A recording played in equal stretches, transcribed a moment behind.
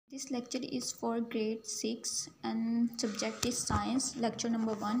This lecture is for grade 6 and subject is science, lecture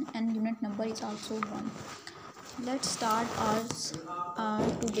number 1 and unit number is also 1. Let's start our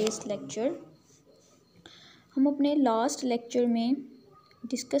today's lecture. हम अपने last lecture में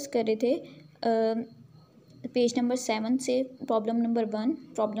discuss कर रहे थे page number 7 से problem number 1,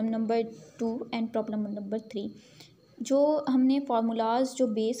 problem number 2 and problem number 3. जो हमने formulas जो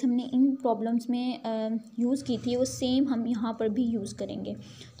बेस हमने इन प्रॉब्लम्स में यूज़ की थी वो सेम हम यहाँ पर भी यूज़ करेंगे.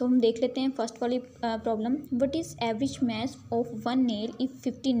 तो हम देख लेते हैं फर्स्ट वाली problem. What is average mass of one nail if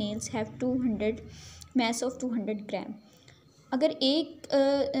 50 nails have 200 mass of 200 ग्राम. अगर एक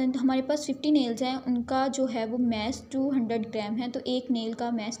हमारे पास 50 नेल्स हैं, उनका जो है वो मास 200 ग्राम है, तो एक नेल का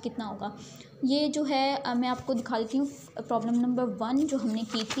मास कितना होगा. ये जो है मैं आपको दिखा देती हूँ. प्रॉब्लम नंबर 1 जो हमने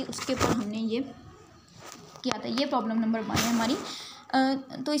की थी उसके ऊपर हमने ये किया था. ये प्रॉब्लम नंबर 1 है हमारी.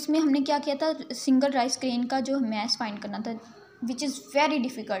 तो इसमें हमने क्या किया था, सिंगल राइस ग्रेन का जो मास फाइंड करना था, विच इज़ वेरी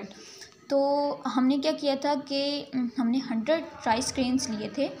डिफ़िकल्ट. तो हमने क्या किया था कि हमने 100 राइस ग्रेन्स लिए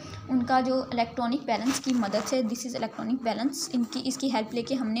थे. उनका जो इलेक्ट्रॉनिक बैलेंस की मदद से, दिस इज़ इलेक्ट्रॉनिक बैलेंस, इसकी हेल्प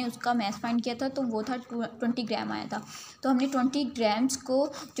लेके हमने उसका मास फाइंड किया था. तो वो था 20 ग्राम आया था. तो हमने 20 ग्राम्स को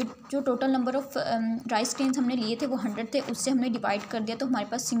जो total number of rice grains हमने लिए थे वो 100 थे, उससे हमने डिवाइड कर दिया. तो हमारे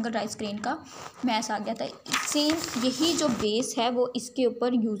पास सिंगल राइस ग्रेन का मास आ गया था. सेम यही जो बेस है वो इसके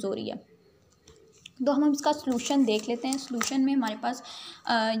ऊपर यूज़ हो रही है. तो हम इसका सलूशन देख लेते हैं. सलूशन में हमारे पास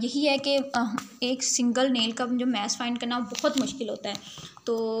यही है कि एक सिंगल नेल का जो मास फाइंड करना बहुत मुश्किल होता है.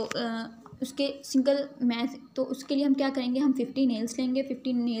 तो उसके सिंगल मास, तो उसके लिए हम क्या करेंगे, हम 50 नेल्स लेंगे.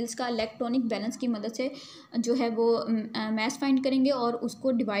 50 नेल्स का इलेक्ट्रॉनिक बैलेंस की मदद से जो है वो मास फाइंड करेंगे और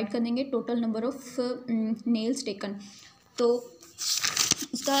उसको डिवाइड कर देंगे total number of nails taken. तो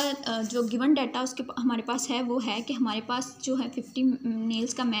इसका जो गिवन डाटा उसके हमारे पास है वो है कि हमारे पास जो है 50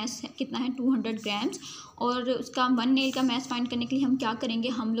 नेल्स का मास कितना है, 200 ग्राम्स. और उसका 1 नेल का मास फाइंड करने के लिए हम क्या करेंगे,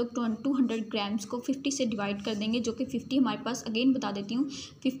 हम लोग 200 ग्राम्स को 50 से डिवाइड कर देंगे, जो कि 50 हमारे पास, अगेन बता देती हूँ,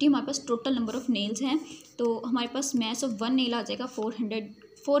 50 हमारे पास टोटल नंबर ऑफ़ नेल्स हैं. तो हमारे पास मास ऑफ 1 नेल आ जाएगा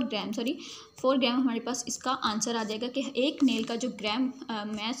 4 ग्राम हमारे पास इसका आंसर आ जाएगा कि एक नेल का जो ग्राम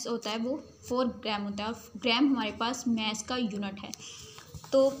मास होता है वो 4 ग्राम होता है. और ग्राम हमारे पास मास का यूनिट है.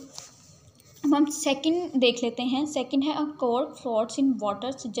 तो हम सेकंड देख लेते हैं. सेकंड है, अ cork floats in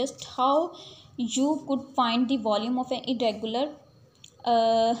water, suggest how you could find the volume of N irregular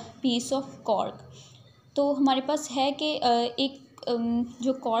piece of cork. तो हमारे पास है कि एक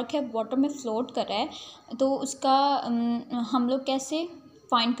जो कॉर्क है वाटर में फ्लोट कर रहा है, तो उसका हम लोग कैसे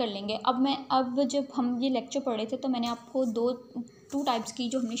फाइंड कर लेंगे. अब जब हम ये लेक्चर पढ़ रहे थे तो मैंने आपको टू टाइप्स की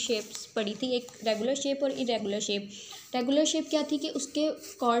जो हमने शेप्स पढ़ी थी, एक रेगुलर शेप और इरेगुलर शेप. रेगुलर शेप क्या थी कि उसके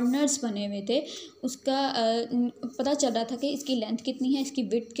कॉर्नर्स बने हुए थे. उसका पता चल रहा था कि इसकी लेंथ कितनी है, इसकी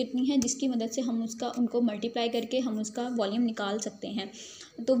विड्थ कितनी है, जिसकी मदद से हम उनको मल्टीप्लाई करके हम उसका वॉल्यूम निकाल सकते हैं.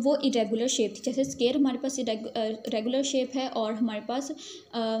 तो वो इरेगुलर शेप थी. जैसे स्क्वायर हमारे पास रेगुलर शेप है और हमारे पास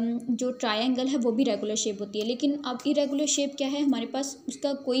जो ट्रायंगल है वो भी रेगुलर शेप होती है. लेकिन अब इरेगुलर शेप क्या है, हमारे पास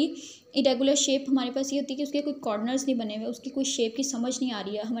उसका कोई इरेगुलर शेप हमारे पास ये होती है कि उसके कोई कॉर्नर्स नहीं बने हुए, उसकी कोई शेप की समझ नहीं आ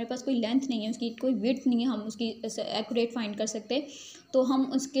रही है, हमारे पास कोई लेंथ नहीं है, उसकी कोई विड्थ नहीं है, हम उसकी एक्यूरेट फाइंड कर सकते. तो हम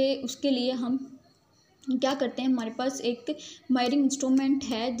उसके लिए हम क्या करते हैं, हमारे पास एक मेजरिंग इंस्ट्रूमेंट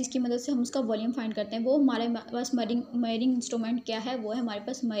है जिसकी मदद से हम उसका वॉल्यूम फाइंड करते हैं. वो हमारे पास मेजरिंग इंस्ट्रूमेंट क्या है, वो है हमारे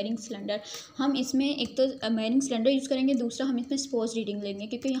पास मेजरिंग सिलेंडर. हम इसमें एक तो मेजरिंग सिलेंडर यूज़ करेंगे, दूसरा हम इसमें स्पोज रीडिंग लेंगे,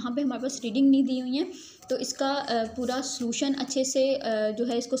 क्योंकि यहाँ पे हमारे पास रीडिंग नहीं दी हुई है. तो इसका पूरा सॉल्यूशन अच्छे से जो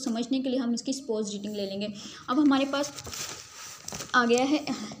है इसको समझने के लिए हम इसकी स्पोज रीडिंग ले लेंगे. अब हमारे पास आ गया है,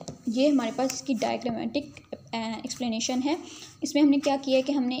 ये हमारे पास इसकी डायग्रामेटिक एक्सप्लेनेशन है. इसमें हमने क्या किया है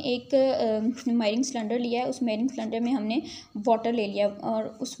कि हमने एक मेजरिंग सिलेंडर लिया है. उस मेजरिंग सिलेंडर में हमने वाटर ले लिया और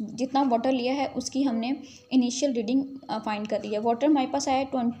उस जितना वाटर लिया है उसकी हमने इनिशियल रीडिंग फाइंड कर ली है. वाटर हमारे पास आया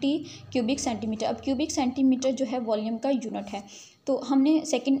 20 क्यूबिक सेंटीमीटर. अब क्यूबिक सेंटीमीटर जो है वॉल्यूम का यूनिट है. तो हमने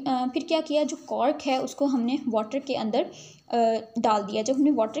फिर क्या किया, जो कॉर्क है उसको हमने वाटर के अंदर डाल दिया. जब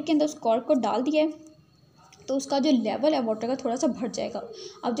हमने वाटर के अंदर उस कॉर्क को डाल दिया तो उसका जो लेवल है वाटर का थोड़ा सा बढ़ जाएगा.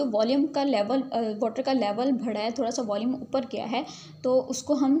 अब जो वॉल्यूम का लेवल, वाटर का लेवल बढ़ा है, थोड़ा सा वॉल्यूम ऊपर गया है, तो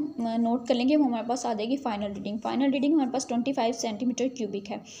उसको हम नोट कर लेंगे. वो हमारे पास आ जाएगी फाइनल रीडिंग. फाइनल रीडिंग हमारे पास 25 सेंटीमीटर क्यूबिक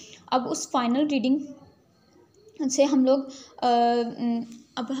है. अब उस फाइनल रीडिंग से हम लोग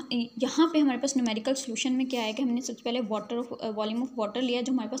अब यहाँ पे हमारे पास न्यूमेरिकल सॉल्यूशन में क्या है कि हमने सबसे पहले वॉल्यूम ऑफ वाटर लिया.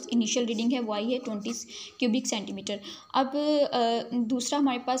 जो हमारे पास इनिशियल रीडिंग है वो आई है 20 क्यूबिक सेंटीमीटर. अब दूसरा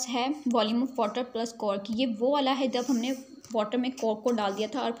हमारे पास है volume of water plus cork. ये वो वाला है जब हमने वाटर में कॉर्क को डाल दिया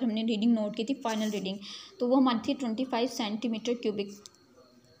था और फिर हमने रीडिंग नोट की थी फाइनल रीडिंग. तो वो हमारी थी 25 सेंटीमीटर क्यूबिक.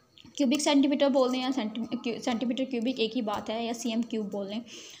 क्यूबिक सेंटीमीटर बोल दें या सेंटीमीटर क्यूबिक एक ही बात है, या cm क्यूब बोल दें।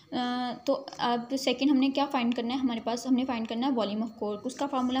 तो अब सेकंड हमने क्या फाइंड करना है, हमारे पास हमने फाइंड करना है वॉल्यूम ऑफ कोर। उसका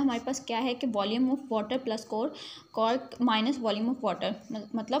फार्मूला हमारे पास क्या है कि volume of water plus core, core minus volume of water,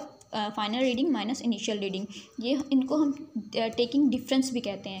 मतलब final reading minus initial reading. ये इनको हम टेकिंग डिफरेंस भी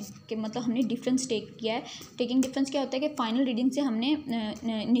कहते हैं, कि मतलब हमने डिफरेंस टेक किया है। टेकिंग डिफरेंस क्या होता है कि फाइनल रीडिंग से हमने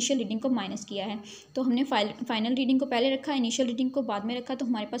इनिशियल रीडिंग को माइनस किया है। तो हमने फाइनल रीडिंग को पहले रखा, इनिशियल रीडिंग को बाद में रखा, तो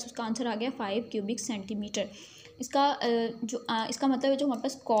हमारे पास उसका आंसर आ गया 5 क्यूबिक सेंटीमीटर। इसका इसका मतलब जो हमारे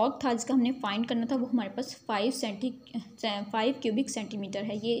पास कॉग था जिसका हमने फाइंड करना था, वो हमारे पास 5 क्यूबिक सेंटीमीटर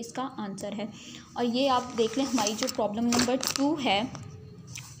है। ये इसका आंसर है। और ये आप देख लें, हमारी जो प्रॉब्लम नंबर 2 है,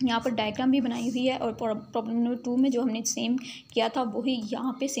 यहाँ पर डायग्राम भी बनाई हुई है, और प्रॉब्लम नंबर 2 में जो हमने सेम किया था वही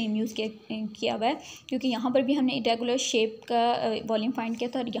यहाँ पे सेम यूज़ किया हुआ है, क्योंकि यहाँ पर भी हमने इरेगुलर शेप का वॉल्यूम फाइंड किया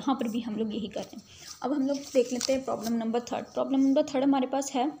था, और यहाँ पर भी हम लोग यही कर रहे हैं। अब हम लोग देख लेते हैं प्रॉब्लम नंबर 3। प्रॉब्लम नंबर 3 हमारे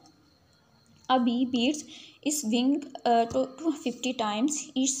पास है, अ बी बीट्स इस विंग 250 टाइम्स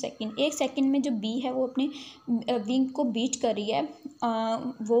ईच सेकेंड। एक सेकेंड में जो बी है वो अपने विंग को बीट कर रही है,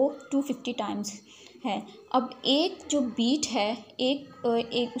 वो 250 टाइम्स है। अब एक जो बीट है,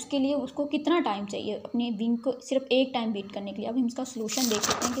 एक उसके लिए उसको कितना टाइम चाहिए अपने विंग को सिर्फ एक टाइम बीट करने के लिए। अब हम इसका सोल्यूशन देख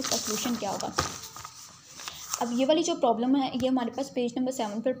सकते हैं कि इसका सोल्यूशन क्या होगा। अब ये वाली जो प्रॉब्लम है, ये हमारे पास पेज नंबर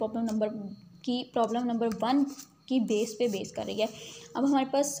 7 पर प्रॉब्लम नंबर 1 की बेस कर रही है। अब हमारे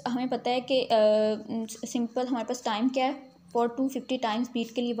पास हमें पता है कि सिंपल हमारे पास टाइम क्या है, फॉर 250 टाइम्स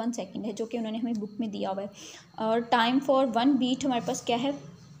बीट के लिए 1 सेकेंड है, जो कि उन्होंने हमें बुक में दिया हुआ है। और टाइम फॉर 1 बीट हमारे पास क्या है,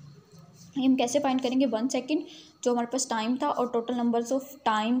 हम कैसे फाइंड करेंगे 1 सेकेंड जो हमारे पास टाइम था, और total numbers of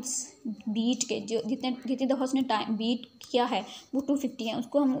times beat के जो जितनी दफ़ा उसने टाइम बीट किया है वो 250 है,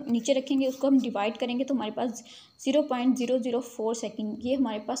 उसको हम नीचे रखेंगे, उसको हम डिवाइड करेंगे, तो हमारे पास 0.004 सेकेंड ये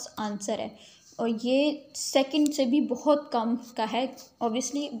हमारे पास आंसर है। और ये सेकंड से भी बहुत कम का है।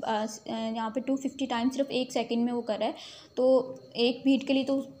 ऑब्वियसली यहाँ पे 250 टाइम्स सिर्फ एक सेकंड में वो कर रहा है, तो एक बीट के लिए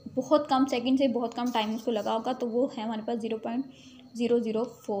तो बहुत कम सेकंड से बहुत कम टाइम उसको लगा होगा, तो वो है हमारे पास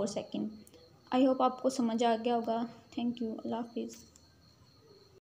 0.004 सेकंड। आई होप आपको समझ आ गया होगा। Thank you. अल्लाह हाफिज़।